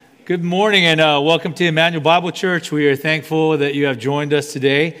Good morning and welcome to Emmanuel Bible Church. We are thankful that you have joined us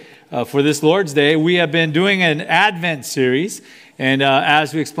today for this Lord's Day. We have been doing an Advent series, and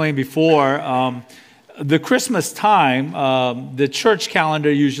as we explained before, the Christmas time, the church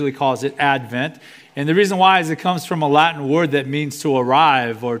calendar usually calls it Advent, and the reason why is it comes from a Latin word that means to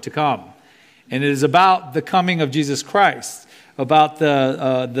arrive or to come, and it is about the coming of Jesus Christ, about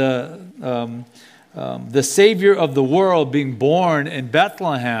the Savior of the world being born in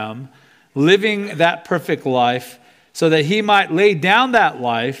Bethlehem, living that perfect life so that he might lay down that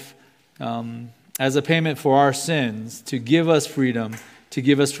life as a payment for our sins, to give us freedom, to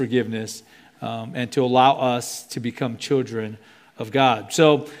give us forgiveness, and to allow us to become children of God.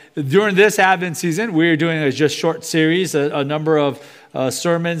 So during this Advent season, we're doing a just short series, a number of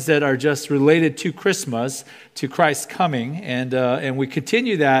sermons that are just related to Christmas, to Christ's coming, and we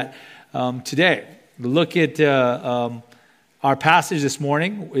continue that today. Look at our passage this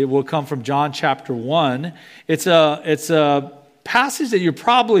morning. It will come from John chapter 1. It's a passage that you're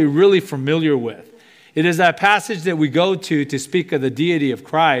probably really familiar with. It is that passage that we go to speak of the deity of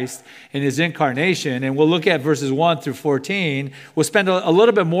Christ and his incarnation. And we'll look at verses 1 through 14. We'll spend a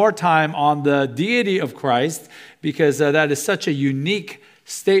little bit more time on the deity of Christ because that is such a unique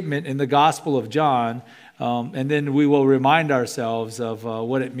statement in the Gospel of John. And then we will remind ourselves of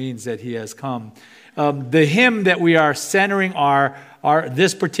what it means that he has come. The hymn that we are centering our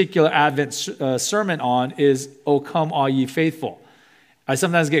this particular Advent sermon on is "O Come All Ye Faithful." I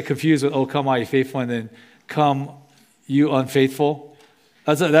sometimes get confused with "O Come All Ye Faithful" and then "Come You Unfaithful."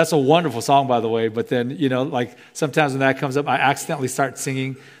 That's a wonderful song, by the way. But then, like sometimes when that comes up, I accidentally start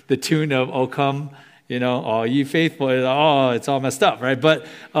singing the tune of "O Come, all ye faithful." It's all messed up, right? But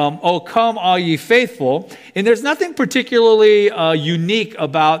 "O Come All Ye Faithful," and there's nothing particularly unique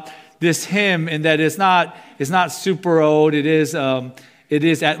about this hymn in that it's not super old. It is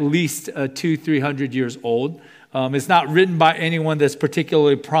at least 200-300 years old. It's not written by anyone that's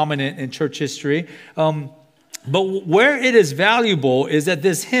particularly prominent in church history. But where it is valuable is that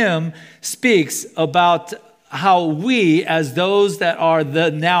this hymn speaks about how we, as those that are the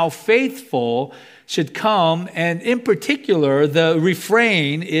now faithful, should come. And in particular, the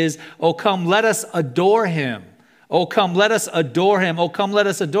refrain is, "O come, let us adore him. O come, let us adore him. O come, let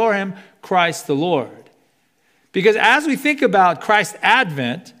us adore him, Christ the Lord." Because as we think about Christ's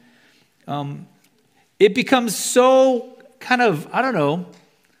advent, it becomes so kind of,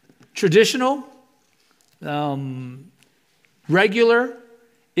 traditional, regular.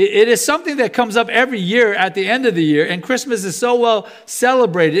 It is something that comes up every year at the end of the year, and Christmas is so well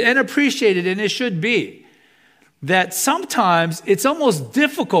celebrated and appreciated, and it should be, that sometimes it's almost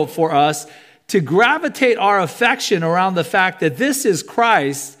difficult for us to gravitate our affection around the fact that this is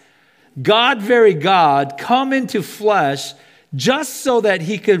Christ, God, very God, come into flesh just so that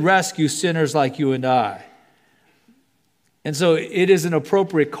he could rescue sinners like you and I. And so it is an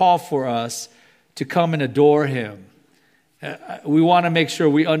appropriate call for us to come and adore him. We want to make sure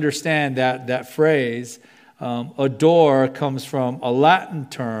we understand that phrase. Adore comes from a Latin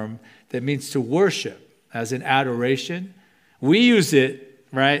term that means to worship, as in adoration. We use it,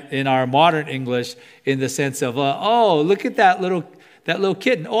 right, in our modern English in the sense of, look at that little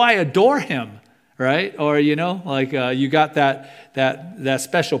kitten. Oh, I adore him, right? Or, you got that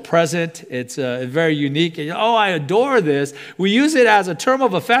special present. It's very unique. And, I adore this. We use it as a term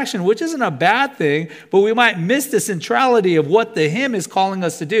of affection, which isn't a bad thing, but we might miss the centrality of what the hymn is calling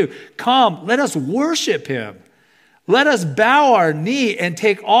us to do. Come, let us worship him. Let us bow our knee and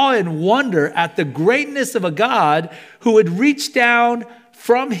take awe and wonder at the greatness of a God who would reach down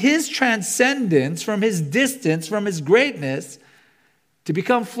from his transcendence, from his distance, from his greatness, to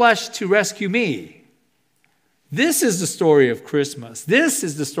become flesh to rescue me. This is the story of Christmas. This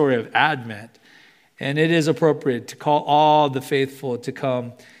is the story of Advent. And it is appropriate to call all the faithful to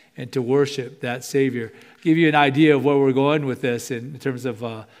come and to worship that Savior. Give you an idea of where we're going with this in terms of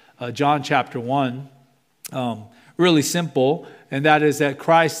John chapter 1. Really simple, and that is that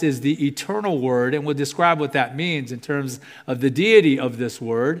Christ is the eternal Word, and we'll describe what that means in terms of the deity of this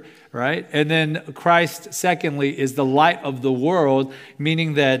Word, right? And then Christ, secondly, is the light of the world,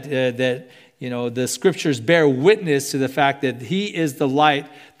 meaning that the Scriptures bear witness to the fact that he is the light,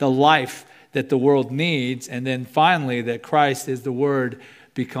 the life that the world needs, and then finally that Christ is the Word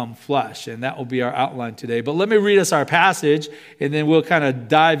become flesh. And that will be our outline today. But let me read us our passage, and then we'll kind of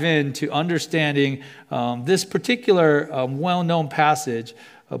dive into understanding this particular well-known passage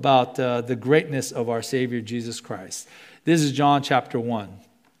about the greatness of our Savior, Jesus Christ. This is John chapter 1.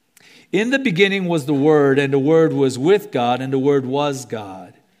 "In the beginning was the Word, and the Word was with God, and the Word was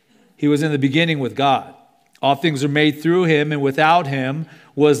God. He was in the beginning with God. All things are made through him, and without him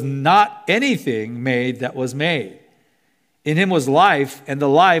was not anything made that was made. In him was life, and the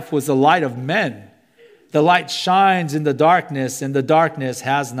life was the light of men. The light shines in the darkness, and the darkness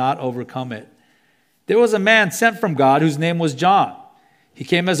has not overcome it. There was a man sent from God whose name was John. He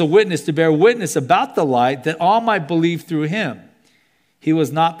came as a witness to bear witness about the light, that all might believe through him. He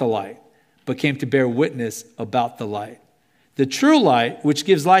was not the light, but came to bear witness about the light. The true light, which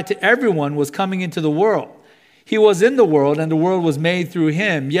gives light to everyone, was coming into the world. He was in the world, and the world was made through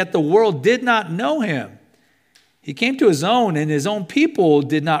him, yet the world did not know him. He came to his own, and his own people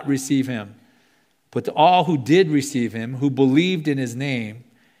did not receive him. But to all who did receive him, who believed in his name,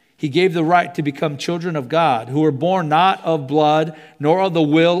 he gave the right to become children of God, who were born not of blood, nor of the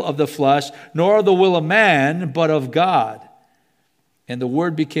will of the flesh, nor of the will of man, but of God. And the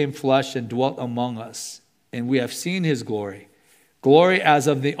Word became flesh and dwelt among us, and we have seen his glory, glory as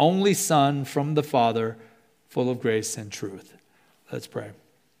of the only Son from the Father, full of grace and truth. Let's pray.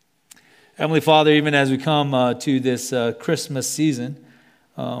 Heavenly Father, even as we come to this Christmas season,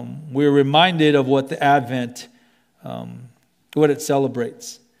 we're reminded of what the Advent, what it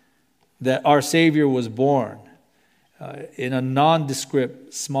celebrates. That our Savior was born in a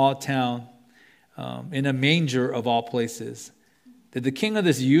nondescript small town, in a manger of all places. That the King of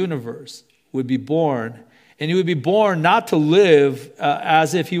this universe would be born, and he would be born not to live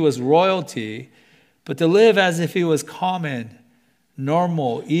as if he was royalty, but to live as if he was common,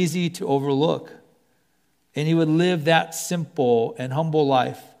 normal, easy to overlook. And he would live that simple and humble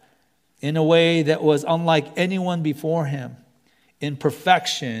life in a way that was unlike anyone before him, in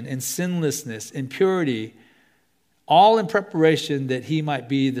perfection, in sinlessness, in purity, all in preparation that he might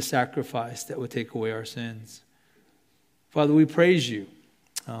be the sacrifice that would take away our sins. Father, we praise you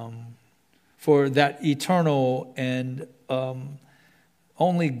for that eternal and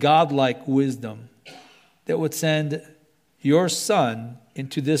only godlike wisdom that would send your Son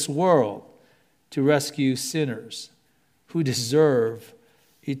into this world to rescue sinners who deserve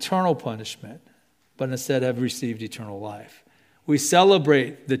eternal punishment, but instead have received eternal life. We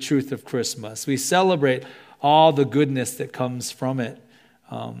celebrate the truth of Christmas. We celebrate all the goodness that comes from it.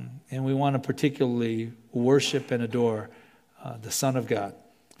 And we want to particularly worship and adore the Son of God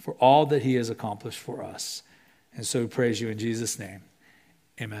for all that he has accomplished for us. And so we praise you in Jesus' name.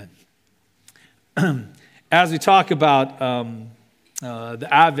 Amen. As we talk about the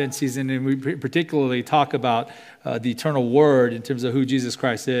Advent season, and we particularly talk about the eternal Word in terms of who Jesus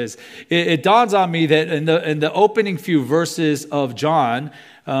Christ is, it dawns on me that in the opening few verses of John,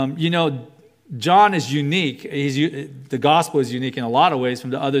 John is unique. The gospel is unique in a lot of ways from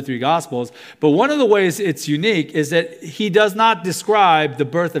the other three gospels, but one of the ways it's unique is that he does not describe the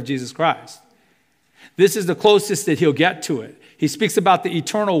birth of Jesus Christ. This is the closest that he'll get to it. He speaks about the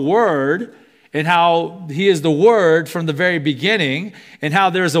eternal Word, and how he is the Word from the very beginning, and how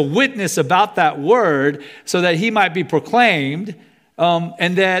there's a witness about that Word so that he might be proclaimed,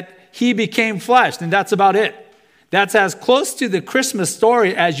 and that he became flesh, and that's about it. That's as close to the Christmas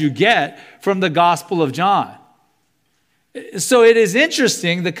story as you get from the Gospel of John. So it is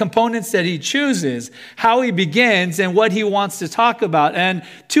interesting, the components that he chooses, how he begins, and what he wants to talk about. And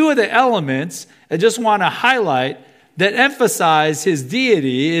two of the elements I just want to highlight that emphasize his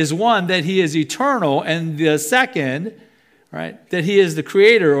deity is one, that he is eternal, and the second, right, that he is the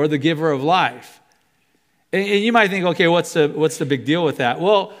creator or the giver of life. And you might think, okay, what's the big deal with that?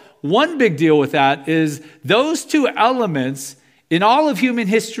 Well, one big deal with that is those two elements in all of human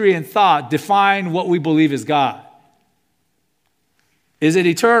history and thought define what we believe is God. Is it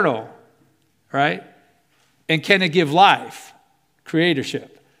eternal, right? And can it give life?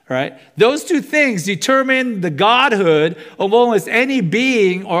 Creatorship. Right? Those two things determine the godhood of almost any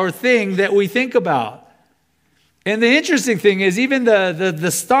being or thing that we think about. And the interesting thing is, even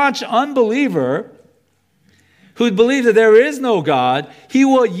the staunch unbeliever who believes that there is no God, he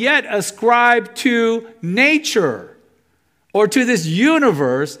will yet ascribe to nature or to this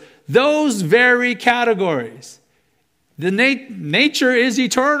universe those very categories. Nature is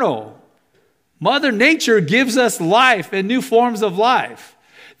eternal. Mother Nature gives us life and new forms of life.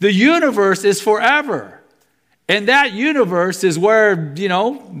 The universe is forever. And that universe is where,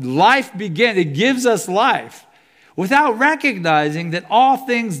 life begins. It gives us life without recognizing that all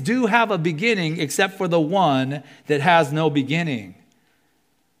things do have a beginning except for the one that has no beginning.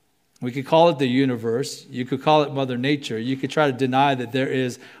 We could call it the universe. You could call it Mother Nature. You could try to deny that there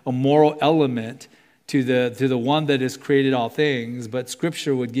is a moral element to the one that has created all things, but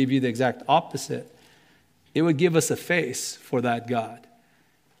Scripture would give you the exact opposite. It would give us a face for that God.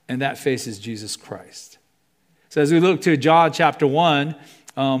 And that face is Jesus Christ. So as we look to John chapter 1,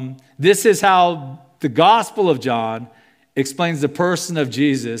 this is how the Gospel of John explains the person of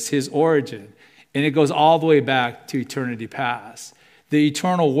Jesus, his origin, and it goes all the way back to eternity past. The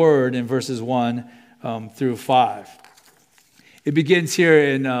eternal word in verses 1 through 5. It begins here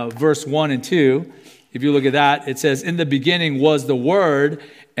in verse 1 and 2. If you look at that, it says, "In the beginning was the Word,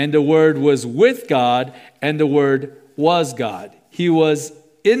 and the Word was with God, and the Word was God." He was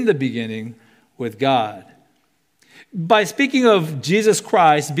in the beginning with God. By speaking of Jesus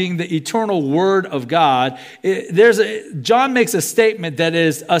Christ being the eternal Word of God, John makes a statement that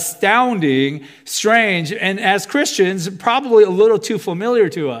is astounding, strange, and as Christians, probably a little too familiar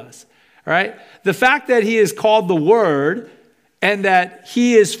to us, right? The fact that he is called the Word and that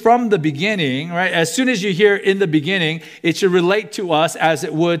he is from the beginning, right? As soon as you hear "in the beginning," it should relate to us as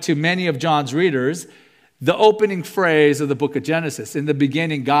it would to many of John's readers. The opening phrase of the book of Genesis: "In the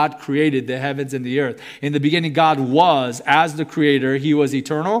beginning, God created the heavens and the earth." In the beginning, God was, as the creator, he was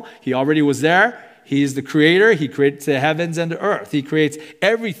eternal. He already was there. He is the creator. He creates the heavens and the earth. He creates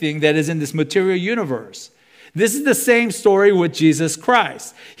everything that is in this material universe. This is the same story with Jesus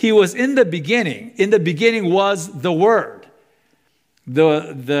Christ. He was in the beginning. In the beginning was the Word.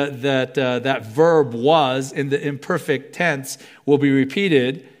 That verb "was" in the imperfect tense will be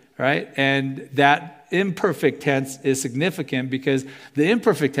repeated, right? And that imperfect tense is significant because the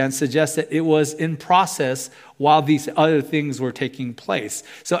imperfect tense suggests that it was in process while these other things were taking place.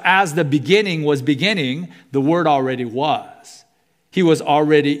 So as the beginning was beginning, the Word already was. He was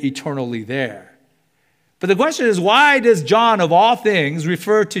already eternally there. But the question is, why does John, of all things,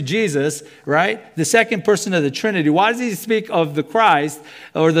 refer to Jesus, right, the second person of the Trinity? Why does he speak of the Christ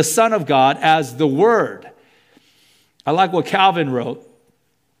or the Son of God as the Word? I like what Calvin wrote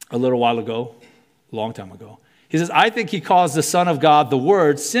a little while ago, a long time ago. He says, "I think he calls the Son of God the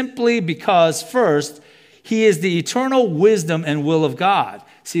Word simply because, first, he is the eternal wisdom and will of God."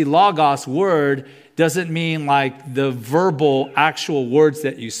 See, logos, word, doesn't mean like the verbal, actual words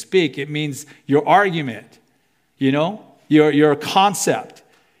that you speak. It means your argument, your concept,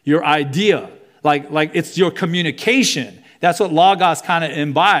 your idea. Like it's your communication. That's what logos kind of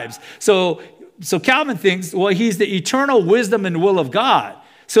imbibes. So Calvin thinks, well, he's the eternal wisdom and will of God.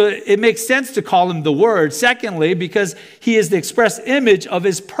 So it makes sense to call him the Word. Secondly, because he is the express image of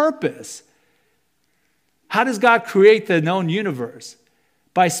his purpose. How does God create the known universe?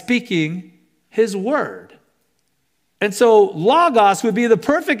 By speaking his word. And so logos would be the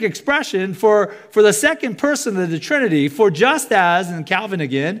perfect expression for the second person of the Trinity. For just as, and Calvin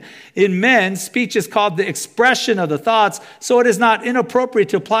again, in men, speech is called the expression of the thoughts, so it is not inappropriate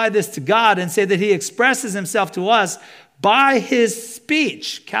to apply this to God and say that he expresses himself to us by his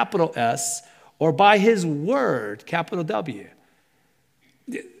speech, capital S, or by his word, capital W.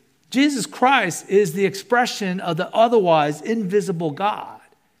 Jesus Christ is the expression of the otherwise invisible God.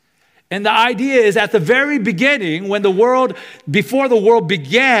 And the idea is at the very beginning, before the world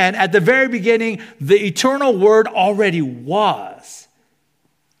began, at the very beginning, the eternal Word already was.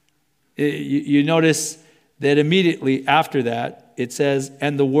 You notice that immediately after that, it says,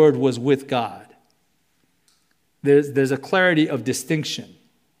 "And the Word was with God." There's a clarity of distinction.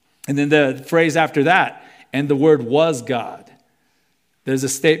 And then the phrase after that, "And the Word was God." There's a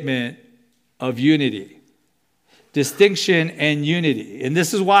statement of unity. Distinction and unity. And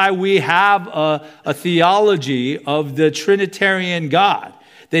this is why we have a theology of the Trinitarian God,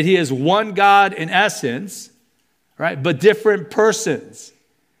 that he is one God in essence, right? But different persons.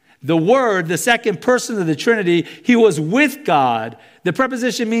 The Word, the second person of the Trinity, he was with God. The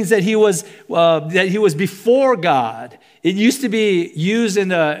preposition means that he was before God. It used to be used in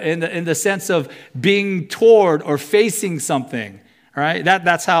the sense of being toward or facing something. Right?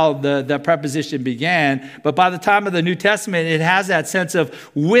 That's how the preposition began. But by the time of the New Testament, it has that sense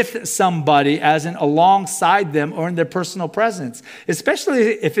of with somebody, as in alongside them or in their personal presence. Especially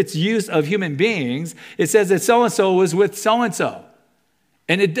if it's used of human beings. It says that so-and-so was with so-and-so.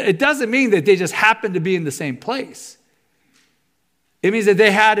 And it doesn't mean that they just happened to be in the same place. It means that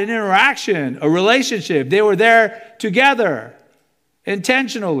they had an interaction, a relationship. They were there together,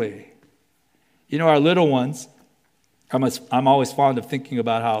 intentionally. Our little ones, I'm always fond of thinking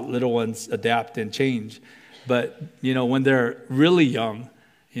about how little ones adapt and change. But, when they're really young,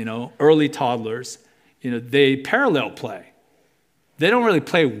 early toddlers, they parallel play. They don't really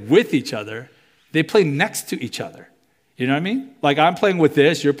play with each other. They play next to each other. You know what I mean? Like I'm playing with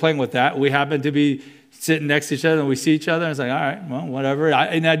this, you're playing with that. We happen to be sitting next to each other and we see each other. And it's like, all right, well, whatever.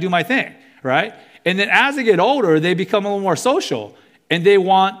 And I do my thing, right? And then as they get older, they become a little more social. And they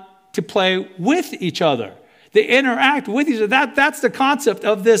want to play with each other. They interact with each other. That's the concept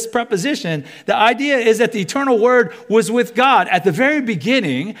of this preposition. The idea is that the eternal Word was with God at the very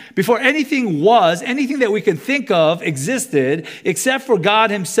beginning, before anything was, anything that we can think of existed, except for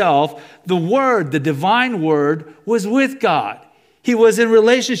God himself. The Word, the divine Word, was with God. He was in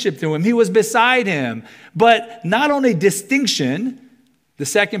relationship to him. He was beside him. But not only distinction, the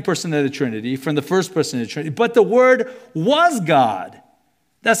second person of the Trinity from the first person of the Trinity, but the Word was God.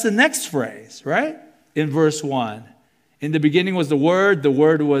 That's the next phrase, right? In verse 1. In the beginning was the Word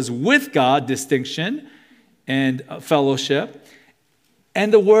was with God, distinction and fellowship.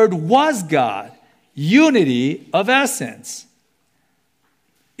 And the Word was God, unity of essence.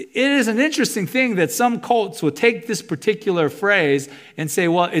 It is an interesting thing that some cults will take this particular phrase and say,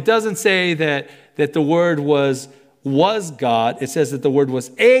 well, it doesn't say that the Word was God. It says that the Word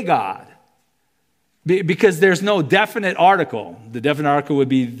was a God. Because there's no definite article. The definite article would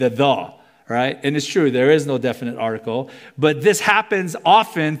be the, right? And it's true, there is no definite article. But this happens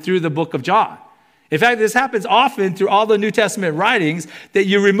often through the book of John. In fact, this happens often through all the New Testament writings, that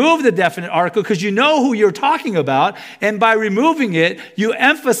you remove the definite article because you know who you're talking about. And by removing it, you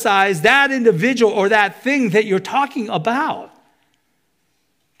emphasize that individual or that thing that you're talking about.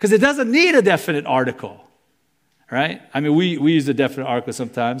 Because it doesn't need a definite article, right? I mean, we use a definite article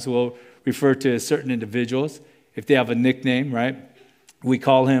sometimes. We'll refer to certain individuals. If they have a nickname, right? We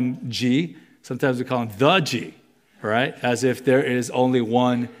call him G. Sometimes we call him the G, right? As if there is only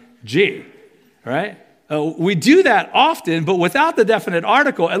one G, right? We do that often, but without the definite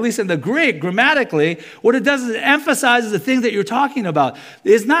article, at least in the Greek, grammatically, what it does is it emphasizes the thing that you're talking about.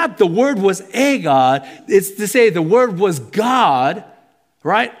 It's not the Word was a God. It's to say the Word was God,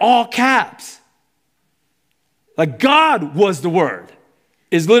 right? All caps. Like God was the Word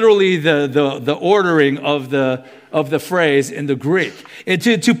is literally the ordering of the phrase in the Greek. And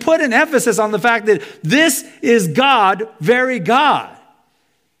to put an emphasis on the fact that this is God, very God.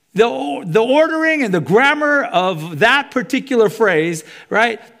 The ordering and the grammar of that particular phrase,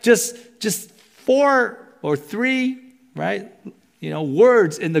 right? Just 4 or 3, right?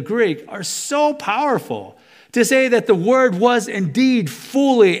 Words in the Greek are so powerful. To say that the Word was indeed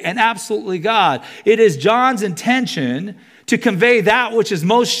fully and absolutely God. It is John's intention to convey that which is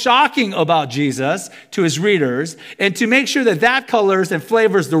most shocking about Jesus to his readers, and to make sure that colors and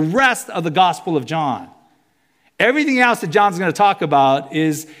flavors the rest of the Gospel of John. Everything else that John's going to talk about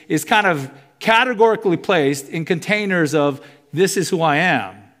is kind of categorically placed in containers of, this is who I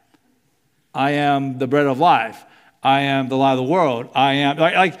am. I am the bread of life. I am the light of the world. I am,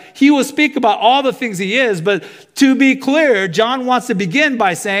 like he will speak about all the things he is, but to be clear, John wants to begin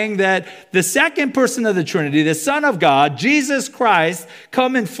by saying that the second person of the Trinity, the Son of God, Jesus Christ,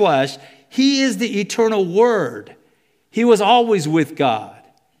 come in flesh, he is the eternal Word. He was always with God,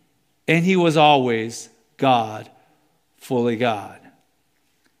 and he was always God, fully God.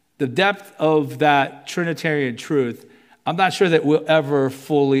 The depth of that Trinitarian truth, I'm not sure that we'll ever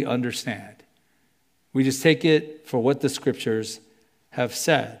fully understand. We just take it for what the Scriptures have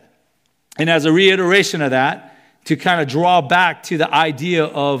said. And as a reiteration of that, to kind of draw back to the idea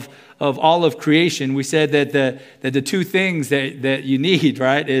of all of creation, we said that the two things that you need,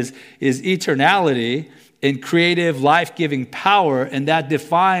 right, is eternality and creative, life-giving power, and that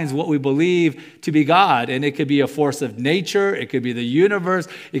defines what we believe to be God. And it could be a force of nature, it could be the universe,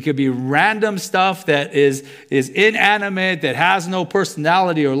 it could be random stuff that is inanimate, that has no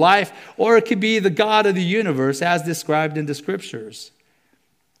personality or life, or it could be the God of the universe as described in the Scriptures.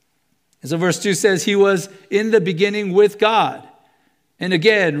 And so verse 2 says, he was in the beginning with God. And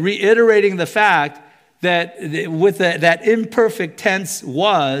again, reiterating the fact that with that imperfect tense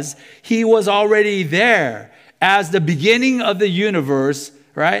was, he was already there as the beginning of the universe,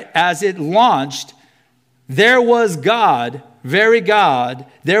 right? As it launched, there was God, very God.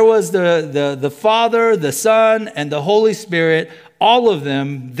 There was the Father, the Son, and the Holy Spirit, all of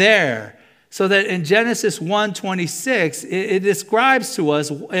them there. So that in Genesis 1:26, it describes to us,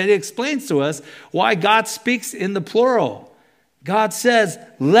 it explains to us why God speaks in the plural. God says,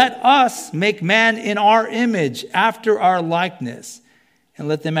 let us make man in our image, after our likeness, and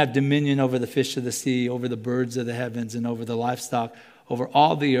let them have dominion over the fish of the sea, over the birds of the heavens, and over the livestock, over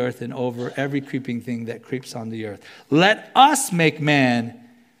all the earth, and over every creeping thing that creeps on the earth. Let us make man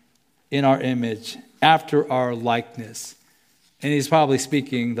in our image, after our likeness. And he's probably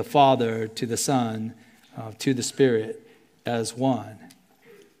speaking the Father to the Son, to the Spirit as one.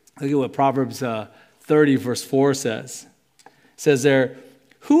 Look at what Proverbs 30 verse 4 says. It says there,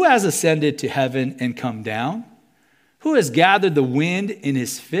 who has ascended to heaven and come down? Who has gathered the wind in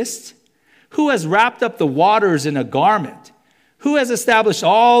his fist? Who has wrapped up the waters in a garment? Who has established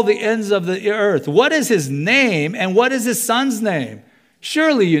all the ends of the earth? What is his name and what is his son's name?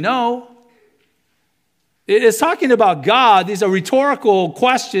 Surely you know. It's talking about God. These are rhetorical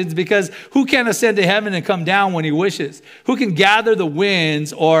questions because who can ascend to heaven and come down when he wishes? Who can gather the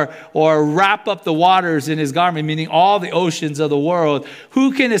winds or wrap up the waters in his garment, meaning all the oceans of the world?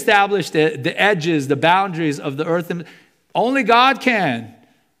 Who can establish the edges, the boundaries of the earth? Only God can.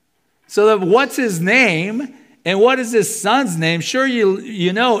 So what's his name and what is his son's name? Sure,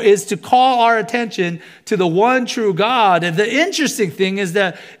 you know, is to call our attention to the one true God. And the interesting thing is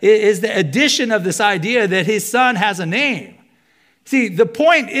the addition of this idea that his son has a name. See, the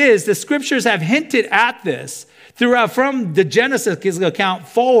point is the scriptures have hinted at this throughout from the Genesis account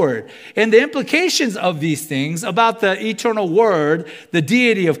forward. And the implications of these things about the eternal word, the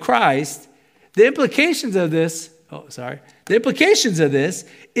deity of Christ, the implications of this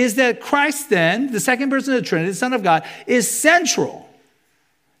is that Christ then, the second person of the Trinity, the Son of God, is central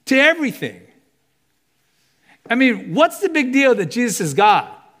to everything. I mean, what's the big deal that Jesus is God?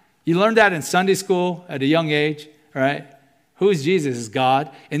 You learned that in Sunday school at a young age, right? Who is Jesus? Is God.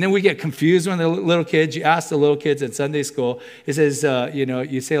 And then we get confused when the little kids, you ask the little kids at Sunday school, it says,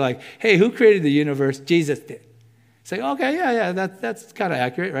 you say like, hey, who created the universe? Jesus did. Say, okay, yeah, that's kind of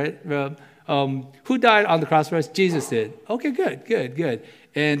accurate, right? Who died on the cross for us? Jesus did. Okay, good.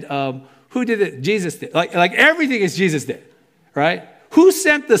 And who did it? Jesus did. Like everything is Jesus did, right? Who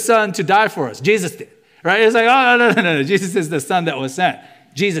sent the Son to die for us? Jesus did, right? It's like, oh, no. Jesus is the Son that was sent.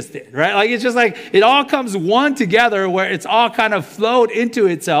 Jesus did, right? Like it's just like it all comes one together where it's all kind of flowed into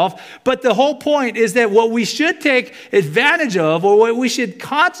itself. But the whole point is that what we should take advantage of or what we should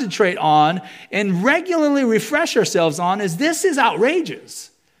concentrate on and regularly refresh ourselves on is this is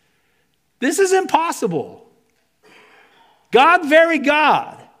outrageous. This is impossible. God, very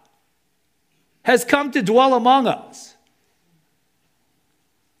God, has come to dwell among us.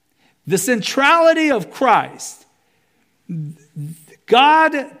 The centrality of Christ,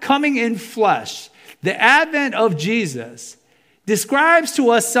 God coming in flesh, the advent of Jesus, describes to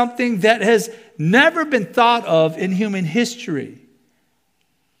us something that has never been thought of in human history.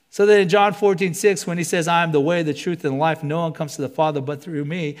 So that in John 14:6, when he says, I am the way, the truth, and the life, no one comes to the Father but through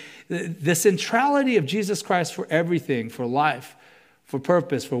me, the centrality of Jesus Christ for everything, for life, for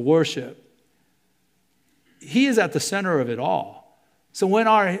purpose, for worship, he is at the center of it all. So when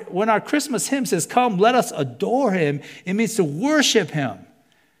our Christmas hymn says, come, let us adore him, it means to worship him,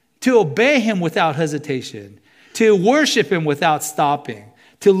 to obey him without hesitation, to worship him without stopping,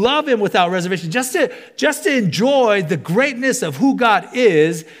 to love him without reservation, just to enjoy the greatness of who God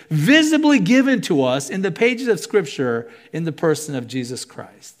is visibly given to us in the pages of Scripture in the person of Jesus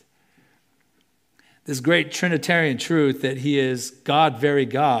Christ. This great Trinitarian truth that he is God, very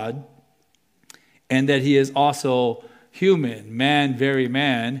God, and that he is also human, man, very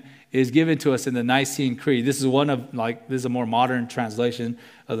man, is given to us in the Nicene Creed. This is this is a more modern translation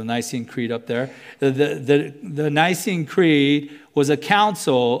of the Nicene Creed up there. The Nicene Creed was a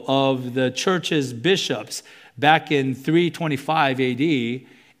council of the church's bishops back in 325 AD,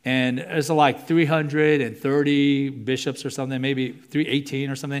 and it's like 330 bishops or something, maybe 318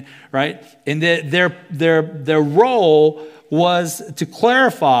 or something, right? And their role was to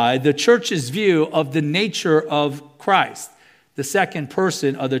clarify the church's view of the nature of Christ, the second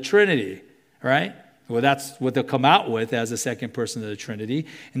person of the Trinity, right? Well, that's what they'll come out with as the second person of the Trinity.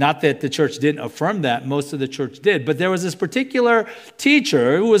 Not that the church didn't affirm that. Most of the church did. But there was this particular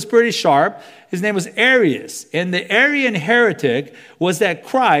teacher who was pretty sharp. His name was Arius. And the Arian heretic was that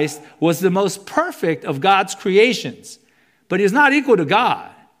Christ was the most perfect of God's creations. But he was not equal to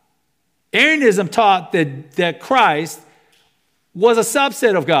God. Arianism taught that Christ was a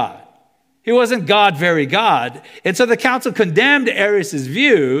subset of God. He wasn't God, very God. And so the council condemned Arius'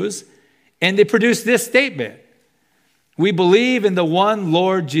 views, and they produced this statement. We believe in the one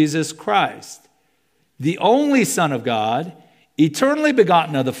Lord Jesus Christ, the only Son of God, eternally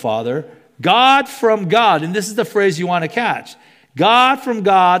begotten of the Father, God from God. And this is the phrase you want to catch. God from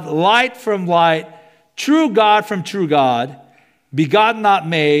God, light from light, true God from true God, begotten, not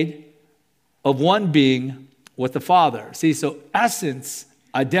made, of one being with the Father. See, so essence,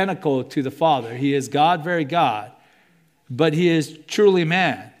 identical to the Father. He is God, very God, but he is truly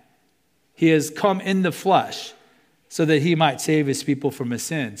man. He has come in the flesh so that he might save his people from his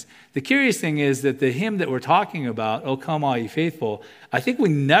sins. The curious thing is that the hymn that we're talking about, O Come All Ye Faithful, I think we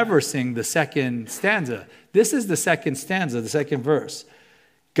never sing the second stanza. This is the second stanza, the second verse.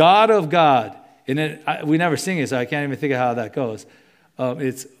 God of God. And we never sing it, so I can't even think of how that goes.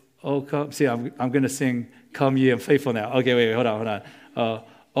 It's, oh, come. See, I'm going to sing Come Ye Faithful now. Okay, wait, hold on.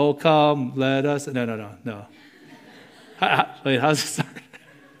 Oh, come, let us. No. Wait, how's it start?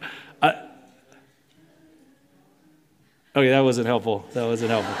 Okay, that wasn't helpful.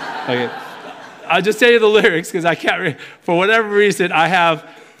 Okay, I'll just tell you the lyrics because I can't. For whatever reason, I have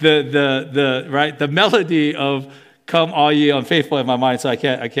the melody of "Come All Ye Unfaithful" in my mind, so I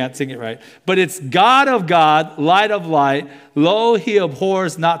can't sing it right. But it's God of God, light of light. Lo, he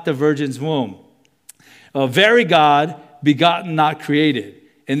abhors not the virgin's womb. Very God, begotten, not created.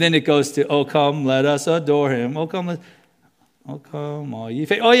 And then it goes to, "Oh, come, let us adore him. Oh, come, all ye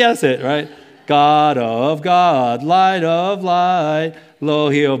faithful." Oh, yeah, that's it, right? God of God, light of light, lo,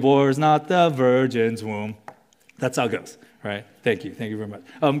 he abhors not the virgin's womb. That's how it goes, right? Thank you very much.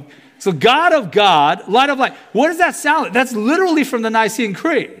 So God of God, light of light. What does that sound like? That's literally from the Nicene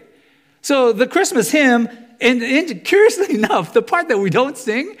Creed. So the Christmas hymn, and curiously enough, the part that we don't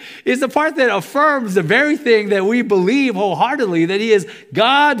sing is the part that affirms the very thing that we believe wholeheartedly, that he is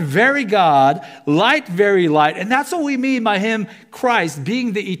God, very God, light, very light. And that's what we mean by him, Christ,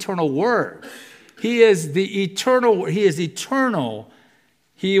 being the eternal Word. He is the eternal. He is eternal.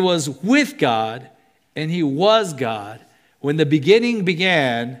 He was with God, and he was God. When the beginning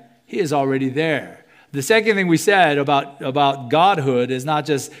began, he is already there. The second thing we said about Godhood is not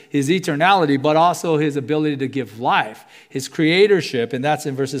just his eternality, but also his ability to give life, his creatorship, and that's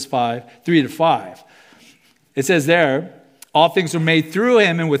in verses 3 to 5. It says there, all things were made through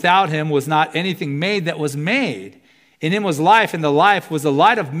him, and without him was not anything made that was made. In him was life, and the life was the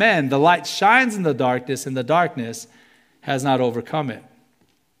light of men. The light shines in the darkness, and the darkness has not overcome it.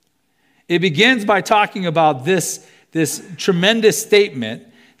 It begins by talking about this tremendous statement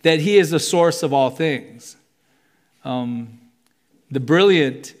that he is the source of all things. The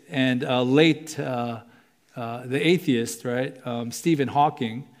brilliant and late the atheist, right, Stephen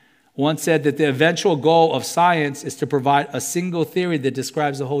Hawking, once said that the eventual goal of science is to provide a single theory that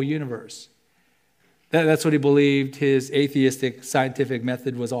describes the whole universe. That's what he believed his atheistic scientific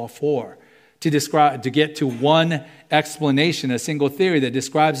method was all for. To get to one explanation, a single theory that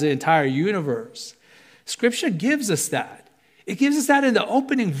describes the entire universe. Scripture gives us that. It gives us that in the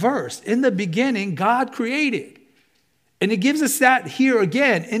opening verse. In the beginning, God created. And it gives us that here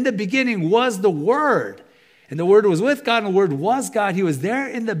again. In the beginning was the Word. And the Word was with God, and the Word was God. He was there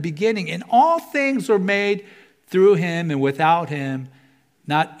in the beginning. And all things were made through him, and without him,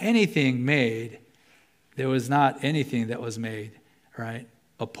 not anything made. There was not anything that was made, right,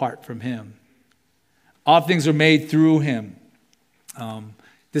 apart from him. All things were made through him.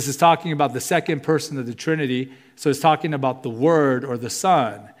 This is talking about the second person of the Trinity. So it's talking about the Word or the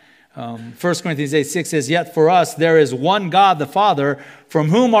Son. 1 Corinthians 8:6 says, yet for us there is one God, the Father, from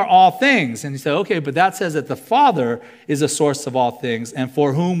whom are all things. And you say, okay, but that says that the Father is the source of all things and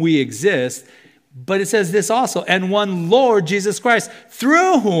for whom we exist. But it says this also, and one Lord Jesus Christ,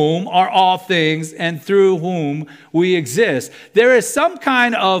 through whom are all things and through whom we exist. There is some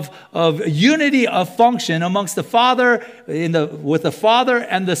kind of unity of function amongst the Father, with the Father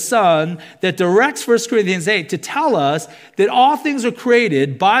and the Son that directs 1 Corinthians 8 to tell us that all things are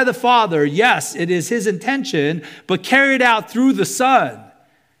created by the Father. Yes, it is his intention, but carried out through the Son.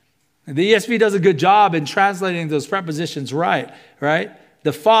 The ESV does a good job in translating those prepositions right?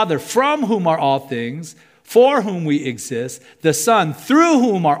 The Father, from whom are all things, for whom we exist. The Son, through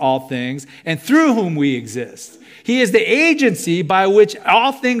whom are all things, and through whom we exist. He is the agency by which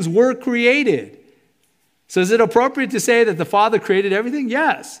all things were created. So is it appropriate to say that the Father created everything?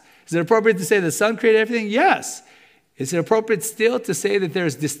 Yes. Is it appropriate to say the Son created everything? Yes. Is it appropriate still to say that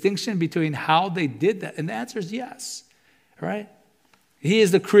there's distinction between how they did that? And the answer is yes. Right? He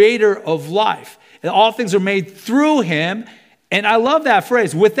is the creator of life. And all things are made through him. And I love that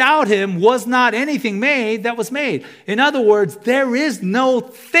phrase, without him was not anything made that was made. In other words, there is no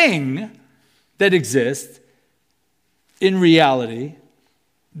thing that exists in reality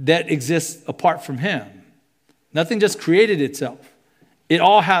that exists apart from him. Nothing just created itself. It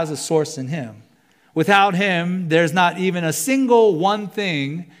all has a source in him. Without him, there's not even a single one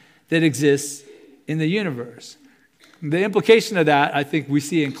thing that exists in the universe. The implication of that, I think we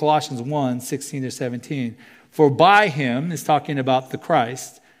see in Colossians 1:16-17. For by him, is talking about the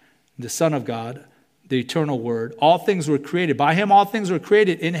Christ, the Son of God, the eternal Word, all things were created. By him all things were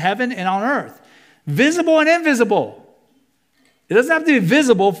created in heaven and on earth, visible and invisible. It doesn't have to be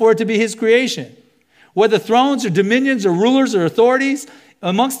visible for it to be his creation. Whether thrones or dominions or rulers or authorities,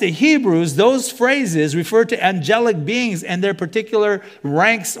 amongst the Hebrews, those phrases refer to angelic beings and their particular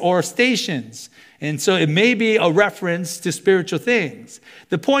ranks or stations. And so it may be a reference to spiritual things.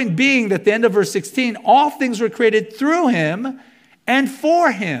 The point being that at the end of verse 16, all things were created through him and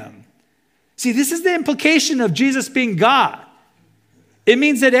for him. See, this is the implication of Jesus being God. It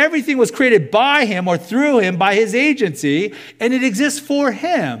means that everything was created by him or through him, by his agency, and it exists for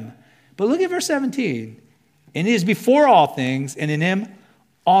him. But look at verse 17. And he is before all things, and in him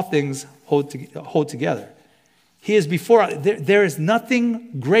all things hold together. He is before, there is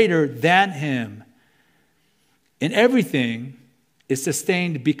nothing greater than him. And everything is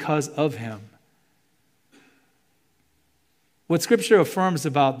sustained because of him. What Scripture affirms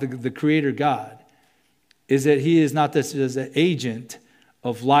about the Creator God is that he is not just an agent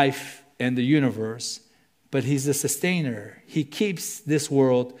of life and the universe, but he's the sustainer. He keeps this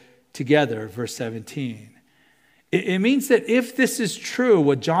world together, verse 17. It means that if this is true,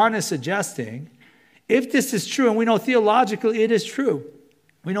 what John is suggesting, if this is true, and we know theologically it is true,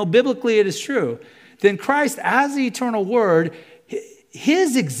 we know biblically it is true, then Christ as the eternal Word,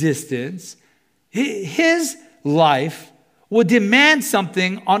 his existence, his life will demand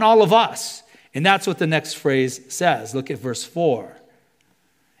something on all of us. And that's what the next phrase says. Look at verse 4.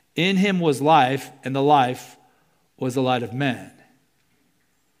 In him was life, and the life was the light of men.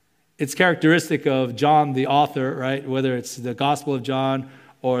 It's characteristic of John, the author, right? Whether it's the Gospel of John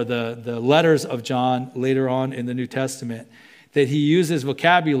or the letters of John later on in the New Testament, that he uses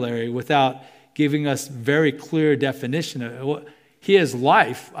vocabulary without giving us very clear definition of it. He is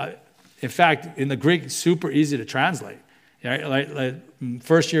life. In fact, in the Greek, super easy to translate. Right? Like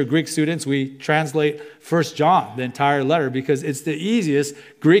first-year Greek students, we translate 1 John, the entire letter, because it's the easiest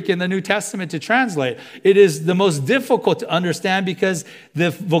Greek in the New Testament to translate. It is the most difficult to understand because the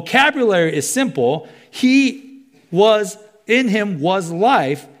vocabulary is simple. In him was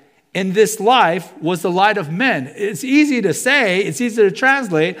life, and this life was the light of men. It's easy to say, it's easy to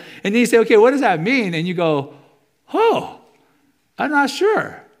translate, and then you say, okay, what does that mean? And you go, oh, I'm not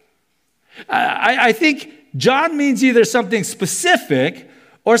sure. I think John means either something specific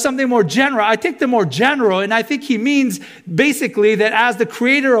or something more general. I take the more general, and I think he means basically that as the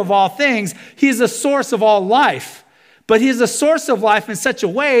creator of all things, he is the source of all life. But he is the source of life in such a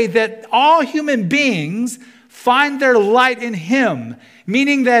way that all human beings find their light in him,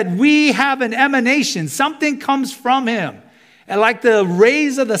 meaning that we have an emanation. Something comes from him. And like the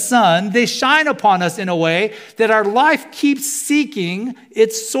rays of the sun, they shine upon us in a way that our life keeps seeking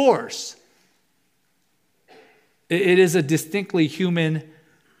its source. It is a distinctly human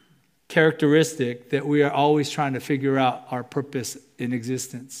characteristic that we are always trying to figure out our purpose in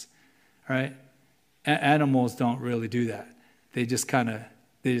existence, right? Animals don't really do that. They just kind of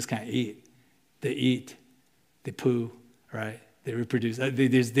eat. They eat, they poo, right? They reproduce. They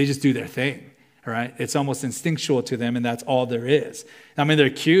just do their thing, right? It's almost instinctual to them, and that's all there is. I mean, they're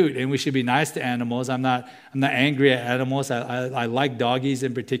cute, and we should be nice to animals. I'm not angry at animals. I like doggies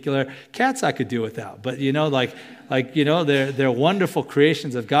in particular. Cats I could do without, but they're wonderful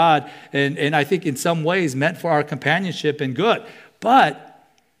creations of God, and I think in some ways meant for our companionship and good. But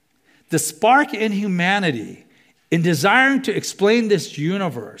the spark in humanity, in desiring to explain this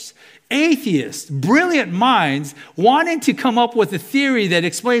universe, atheists, brilliant minds wanting to come up with a theory that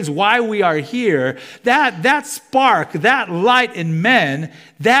explains why we are here, that spark, that light in men,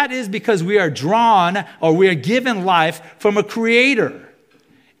 that is because we are drawn or we are given life from a creator.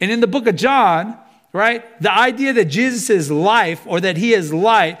 And in the book of John, right, the idea that Jesus is life or that he is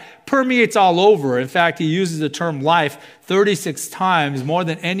light permeates all over. In fact, he uses the term life 36 times, more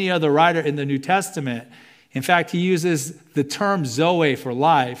than any other writer in the New Testament. In fact, he uses the term Zoe for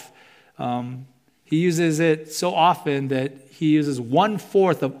life. He uses it so often that he uses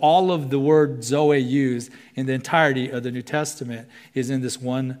 1/4 of all of the word Zoe used in the entirety of the New Testament is in this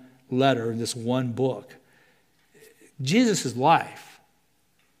one letter, in this one book. Jesus is life.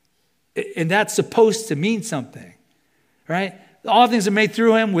 And that's supposed to mean something, right? All things are made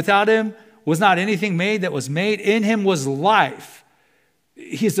through him. Without him was not anything made that was made. In him was life.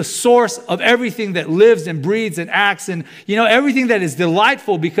 He's the source of everything that lives and breathes and acts and, everything that is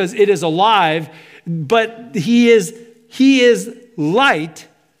delightful because it is alive. But he is light,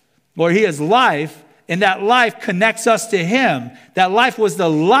 or he is life, and that life connects us to him. That life was the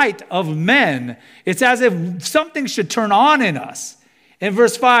light of men. It's as if something should turn on in us. In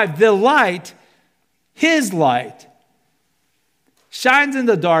verse 5, the light, his light, shines in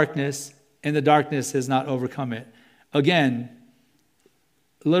the darkness, and the darkness has not overcome it. Again,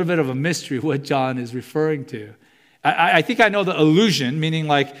 a little bit of a mystery what John is referring to. I think I know the allusion, meaning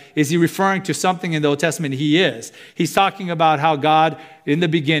is he referring to something in the Old Testament? He is. He's talking about how God, in the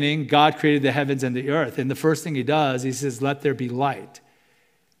beginning, God created the heavens and the earth. And the first thing he does, he says, let there be light,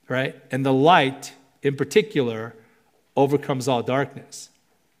 right? And the light, in particular, overcomes all darkness.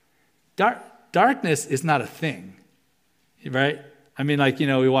 Darkness is not a thing, right? I mean, like,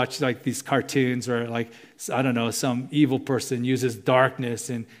 we watch like these cartoons where, like, I don't know, some evil person uses darkness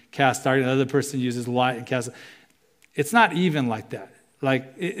and casts darkness, another person uses light and casts. It's not even like that.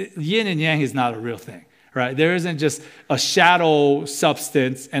 Like, yin and yang is not a real thing, right? There isn't just a shadow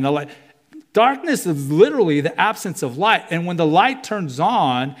substance and a light. Darkness is literally the absence of light. And when the light turns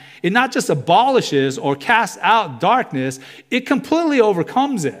on, it not just abolishes or casts out darkness, it completely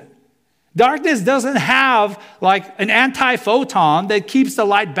overcomes it. Darkness doesn't have like an anti-photon that keeps the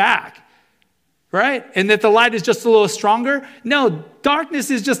light back, right? And that the light is just a little stronger. No,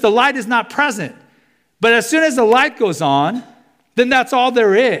 darkness is just the light is not present. But as soon as the light goes on, then that's all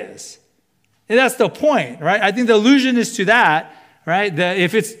there is. And that's the point, right? I think the allusion is to that. Right? That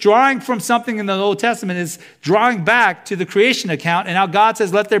if it's drawing from something in the Old Testament, it's drawing back to the creation account. And now God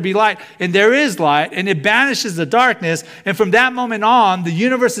says, let there be light. And there is light. And it banishes the darkness. And from that moment on, the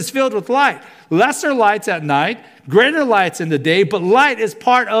universe is filled with light. Lesser lights at night, greater lights in the day. But light is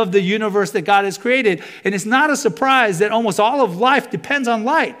part of the universe that God has created. And it's not a surprise that almost all of life depends on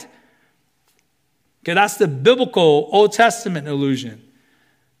light. Okay, that's the biblical Old Testament allusion.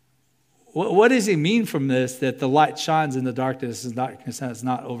 What does he mean from this, that the light shines in the darkness and darkness has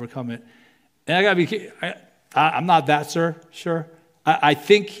not overcome it? And I got to be, I'm not that sure. I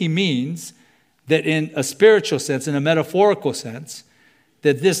think he means that in a spiritual sense, in a metaphorical sense,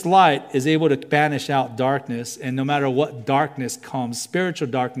 that this light is able to banish out darkness. And no matter what darkness comes, spiritual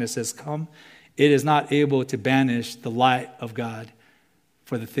darkness has come, it is not able to banish the light of God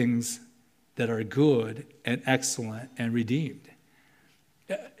for the things that are good and excellent and redeemed.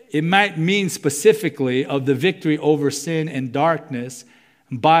 It might mean specifically of the victory over sin and darkness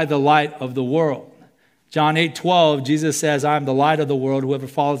by the light of the world. John 8:12, Jesus says, I am the light of the world. Whoever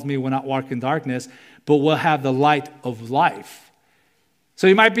follows me will not walk in darkness, but will have the light of life. So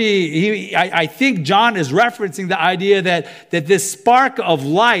he might be, I think John is referencing the idea that this spark of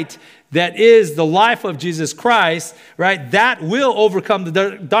light that is the life of Jesus Christ, right, that will overcome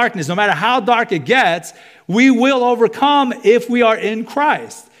the darkness. No matter how dark it gets, we will overcome if we are in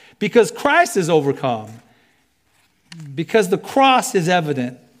Christ. Because Christ is overcome. Because the cross is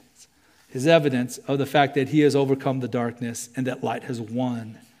evidence of the fact that he has overcome the darkness and that light has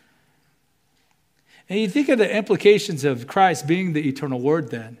won. And you think of the implications of Christ being the eternal word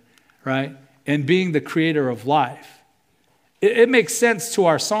then, right? And being the creator of life. It makes sense to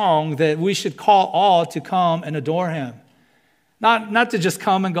our song that we should call all to come and adore him. Not to just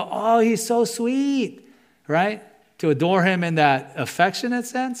come and go, oh, he's so sweet, right? To adore him in that affectionate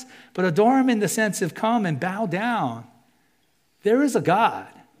sense, but adore him in the sense of come and bow down. There is a God.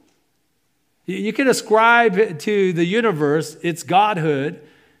 You can ascribe to the universe its godhood,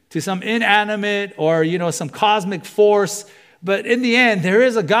 to some inanimate or, some cosmic force, but in the end, there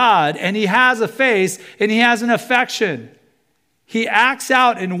is a God, and he has a face, and he has an affection. He acts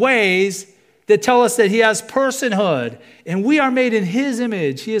out in ways that tell us that he has personhood, and we are made in his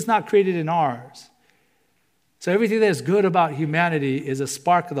image. He is not created in ours. So everything that is good about humanity is a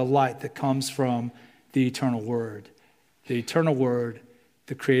spark of the light that comes from the eternal word. The eternal word,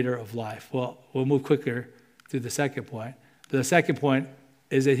 the creator of life. Well, we'll move quicker to the second point. The second point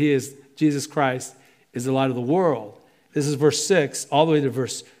is that Jesus Christ is the light of the world. This is verse 6 all the way to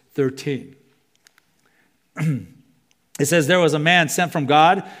verse 13. It says, there was a man sent from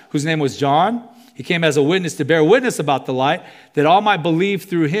God whose name was John. He came as a witness to bear witness about the light, that all might believe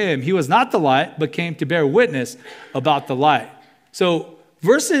through him. He was not the light, but came to bear witness about the light. So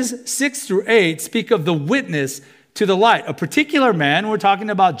verses 6 through 8 speak of the witness to the light. A particular man, we're talking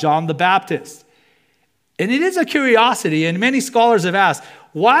about John the Baptist. And it is a curiosity, and many scholars have asked,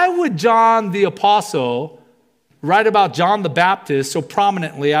 why would John the Apostle write about John the Baptist so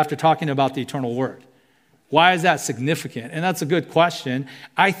prominently after talking about the eternal word? Why is that significant? And that's a good question.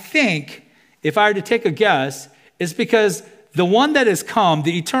 I think, if I were to take a guess, it's because the one that has come,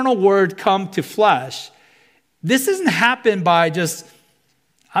 the eternal word come to flesh, this doesn't happen by just,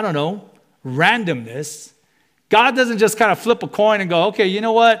 randomness. God doesn't just kind of flip a coin and go, okay, you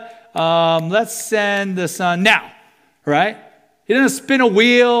know what? Let's send the Son now, right? He doesn't spin a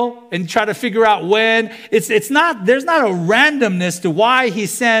wheel and try to figure out when. There's not a randomness to why he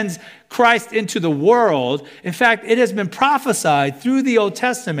sends Christ into the world. In fact, it has been prophesied through the Old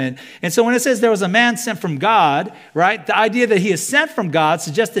Testament. And so when it says there was a man sent from God, right, the idea that he is sent from God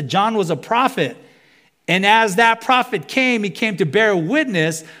suggests that John was a prophet. And as that prophet came, he came to bear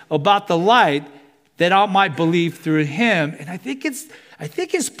witness about the light that all might believe through him. And I think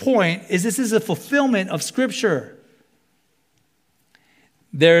his point is this is a fulfillment of Scripture.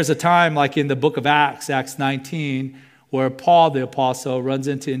 There's a time like in the book of Acts 19, where Paul the apostle runs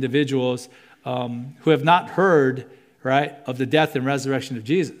into individuals who have not heard, right, of the death and resurrection of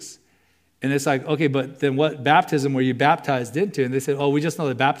Jesus. And it's like, okay, but then what baptism were you baptized into? And they said, oh, we just know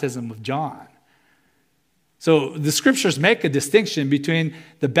the baptism of John. So the scriptures make a distinction between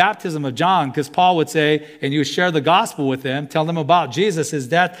the baptism of John, because Paul would say, and you share the gospel with them, tell them about Jesus, his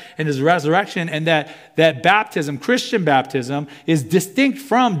death, and his resurrection, and that baptism, Christian baptism, is distinct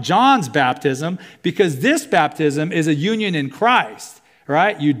from John's baptism, because this baptism is a union in Christ,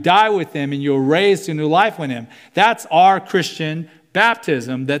 right? You die with him and you're raised to new life with him. That's our Christian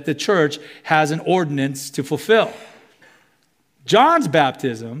baptism that the church has an ordinance to fulfill. John's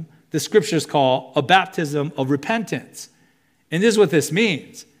baptism, the scriptures call a baptism of repentance. And this is what this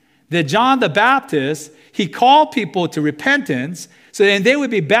means. That John the Baptist, he called people to repentance, so then they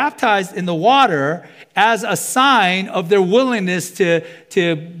would be baptized in the water as a sign of their willingness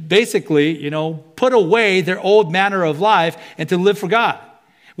to basically, put away their old manner of life and to live for God.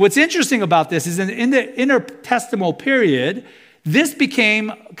 What's interesting about this is in the intertestamental period, this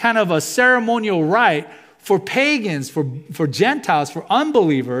became kind of a ceremonial rite for pagans, for Gentiles, for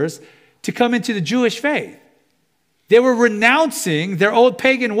unbelievers to come into the Jewish faith. They were renouncing their old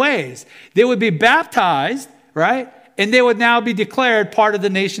pagan ways. They would be baptized, right? And they would now be declared part of the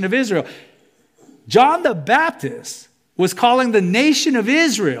nation of Israel. John the Baptist was calling the nation of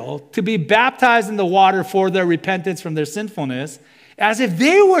Israel to be baptized in the water for their repentance from their sinfulness, as if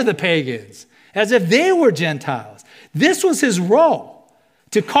they were the pagans, as if they were Gentiles. This was his role,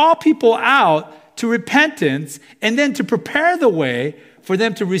 to call people out to repentance, and then to prepare the way for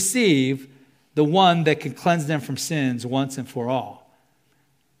them to receive the one that can cleanse them from sins once and for all.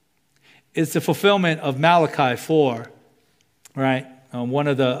 It's the fulfillment of Malachi 4, right? One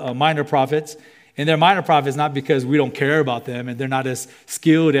of the minor prophets. And they're minor prophets not because we don't care about them and they're not as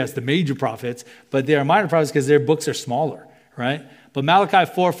skilled as the major prophets, but they are minor prophets because their books are smaller, right? But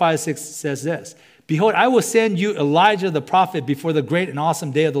Malachi 4, 5, 6 says this: Behold, I will send you Elijah the prophet before the great and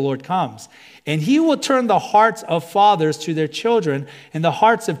awesome day of the Lord comes. And he will turn the hearts of fathers to their children and the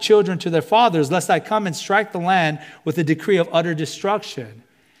hearts of children to their fathers, lest I come and strike the land with a decree of utter destruction.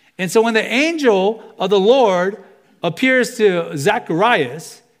 And so when the angel of the Lord appears to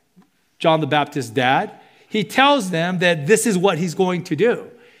Zacharias, John the Baptist's dad, he tells them that this is what he's going to do.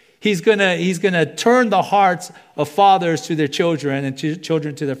 He's gonna turn the hearts of fathers to their children and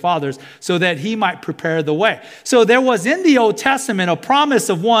children to their fathers so that he might prepare the way. So there was in the Old Testament a promise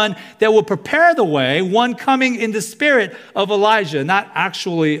of one that will prepare the way, one coming in the spirit of Elijah, not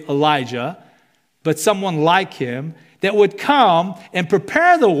actually Elijah, but someone like him that would come and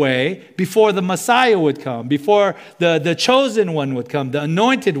prepare the way before the Messiah would come, before the chosen one would come, the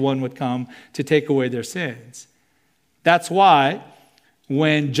anointed one would come to take away their sins. That's why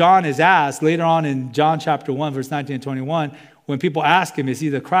when John is asked, later on in John chapter 1, verse 19 and 21, when people ask him, is he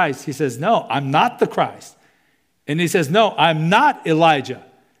the Christ? He says, no, I'm not the Christ. And he says, no, I'm not Elijah.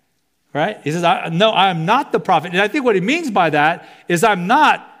 Right? He says, no, I'm not the prophet. And I think what he means by that is I'm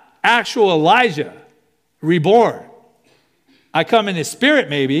not actual Elijah, reborn. I come in his spirit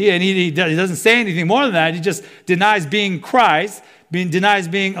maybe, and he doesn't say anything more than that. He just denies being Christ, denies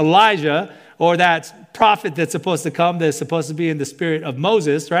being Elijah, or that prophet that's supposed to come, that's supposed to be in the spirit of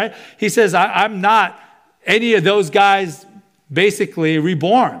Moses, right? He says, I'm not any of those guys basically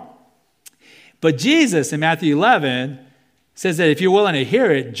reborn. But Jesus in Matthew 11 says that if you're willing to hear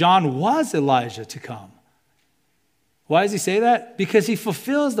it, John was Elijah to come. Why does he say that? Because he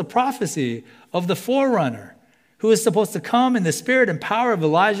fulfills the prophecy of the forerunner who is supposed to come in the spirit and power of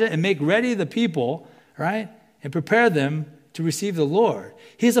Elijah and make ready the people, right? And prepare them to receive the Lord.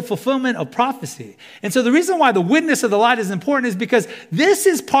 He is a fulfillment of prophecy. And so the reason why the witness of the light is important is because this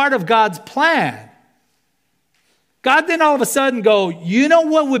is part of God's plan. God didn't all of a sudden go, you know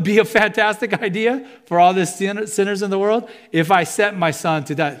what would be a fantastic idea for all the sinners in the world? If I sent my son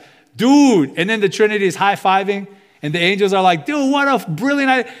to die. Dude, and then the Trinity is high-fiving, and the angels are like, dude, what a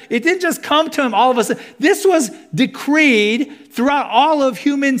brilliant idea. It didn't just come to him all of a sudden. This was decreed throughout all of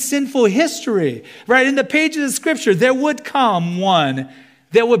human sinful history. Right? In the pages of Scripture, there would come one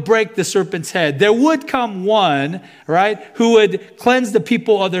that would break the serpent's head. There would come one, right, who would cleanse the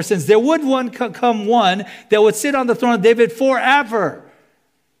people of their sins. There would come one that would sit on the throne of David forever.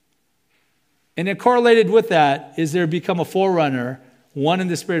 And then correlated with that is there become a forerunner, one in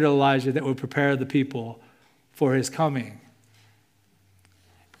the spirit of Elijah, that would prepare the people for his coming.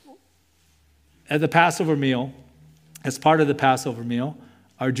 At the Passover meal, as part of the Passover meal,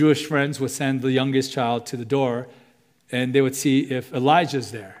 our Jewish friends would send the youngest child to the door and they would see if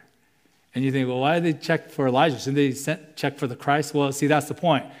Elijah's there. And you think, well, why did they check for Elijah? Shouldn't they check for the Christ? Well, see, that's the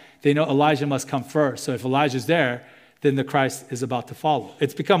point. They know Elijah must come first. So if Elijah's there, then the Christ is about to follow.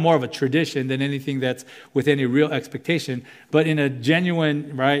 It's become more of a tradition than anything that's with any real expectation. But in a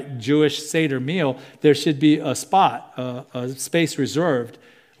genuine, right, Jewish Seder meal, there should be a spot, a space reserved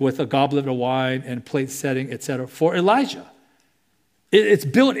with a goblet of wine and plate setting, etc., for Elijah. It's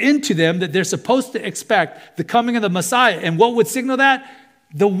built into them that they're supposed to expect the coming of the Messiah. And what would signal that?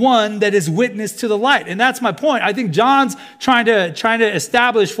 The one that is witness to the light. And that's my point. I think John's trying to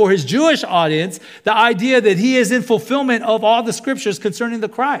establish for his Jewish audience the idea that he is in fulfillment of all the scriptures concerning the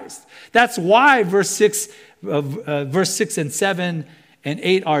Christ. That's why verse 6 and 7 and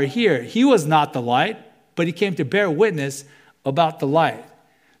 8 are here. He was not the light, but he came to bear witness about the light.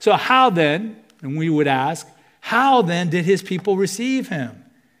 So how then, and we would ask, how then did his people receive him?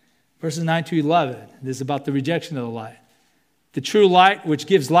 Verses 9 to 11. This is about the rejection of the light. The true light, which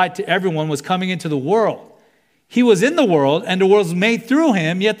gives light to everyone, was coming into the world. He was in the world, and the world was made through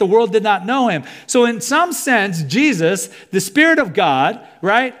him, yet the world did not know him. So in some sense, Jesus, the Spirit of God,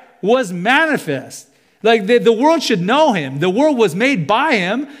 right, was manifest. Like the world should know him. The world was made by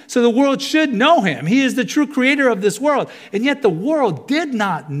him, so the world should know him. He is the true creator of this world. And yet the world did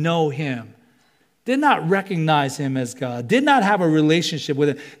not know him, did not recognize him as God, did not have a relationship with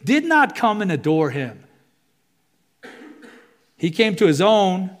him, did not come and adore him. He came to his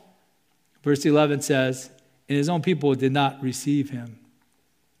own, verse 11 says, and his own people did not receive him.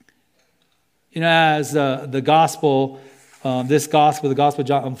 You know, as the gospel of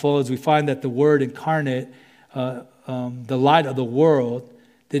John unfolds, we find that the Word incarnate, the light of the world,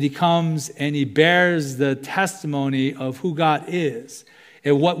 that he comes and he bears the testimony of who God is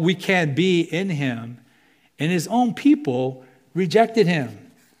and what we can be in him. And his own people rejected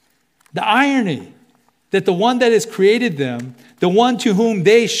him. The irony that the one that has created them, the one to whom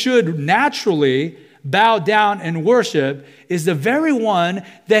they should naturally bow down and worship, is the very one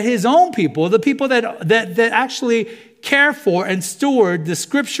that his own people, the people that actually care for and steward the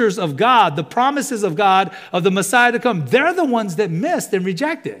scriptures of God, the promises of God, of the Messiah to come, they're the ones that missed and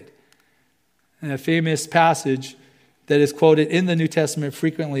rejected. And a famous passage that is quoted in the New Testament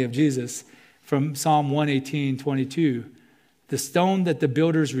frequently of Jesus from Psalm 118:22. The stone that the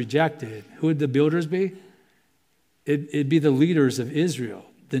builders rejected, who would the builders be? It'd be the leaders of Israel,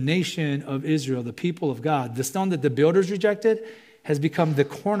 the nation of Israel, the people of God. The stone that the builders rejected has become the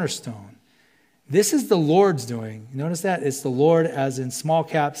cornerstone. This is the Lord's doing. Notice that? It's the Lord as in small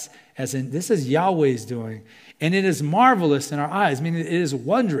caps, as in this is Yahweh's doing. And it is marvelous in our eyes, meaning it is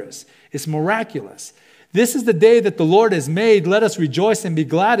wondrous. It's miraculous. This is the day that the Lord has made. Let us rejoice and be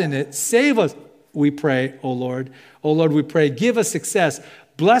glad in it. Save us, we pray, O Lord. O Lord, we pray, give us success.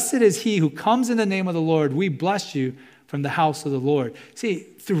 Blessed is he who comes in the name of the Lord. We bless you from the house of the Lord. See,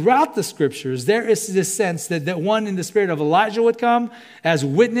 throughout the scriptures, there is this sense that one in the spirit of Elijah would come as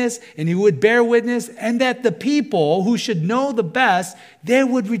witness, and he would bear witness, and that the people who should know the best, they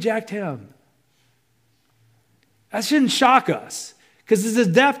would reject him. That shouldn't shock us, because it's the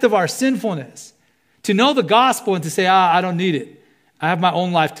depth of our sinfulness. To know the gospel and to say, I don't need it. I have my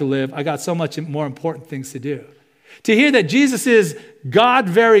own life to live. I got so much more important things to do. To hear that Jesus is God,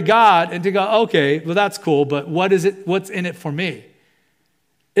 very God, and to go, okay, well, that's cool, but what is it? What's in it for me?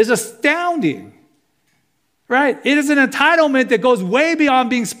 Is astounding. Right? It is an entitlement that goes way beyond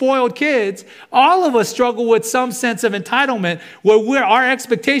being spoiled kids. All of us struggle with some sense of entitlement where our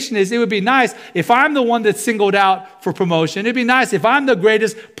expectation is it would be nice if I'm the one that's singled out for promotion. It'd be nice if I'm the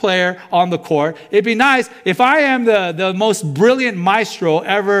greatest player on the court. It'd be nice if I am the most brilliant maestro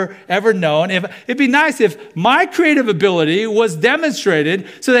ever known. It'd be nice if my creative ability was demonstrated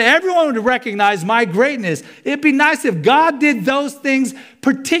so that everyone would recognize my greatness. It'd be nice if God did those things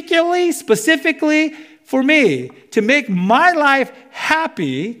particularly, specifically, for me, to make my life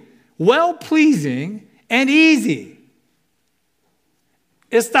happy, well-pleasing, and easy.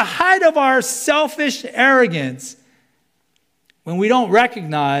 It's the height of our selfish arrogance when we don't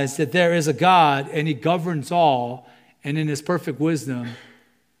recognize that there is a God and he governs all, and in his perfect wisdom,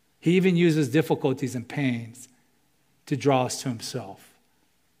 he even uses difficulties and pains to draw us to himself.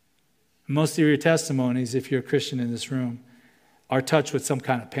 Most of your testimonies, if you're a Christian in this room, are touched with some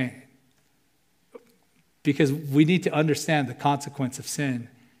kind of pain. Because we need to understand the consequence of sin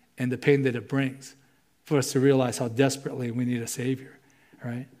and the pain that it brings for us to realize how desperately we need a Savior,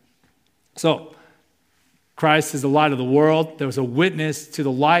 right? So, Christ is the light of the world. There was a witness to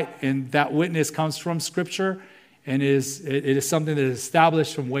the light, and that witness comes from Scripture, and it is something that is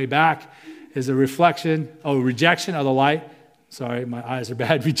established from way back, is a rejection of the light. Sorry, my eyes are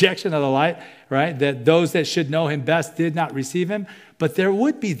bad. Rejection of the light, right? That those that should know him best did not receive him. But there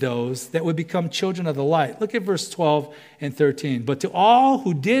would be those that would become children of the light. Look at verse 12 and 13. But to all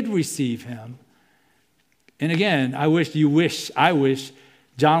who did receive him, And again, I wish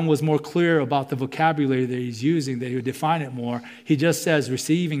John was more clear about the vocabulary that he's using, that he would define it more. He just says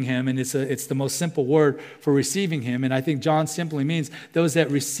receiving him, and it's the most simple word for receiving him. And I think John simply means those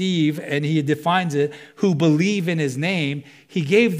that receive, and he defines it, who believe in his name. He gave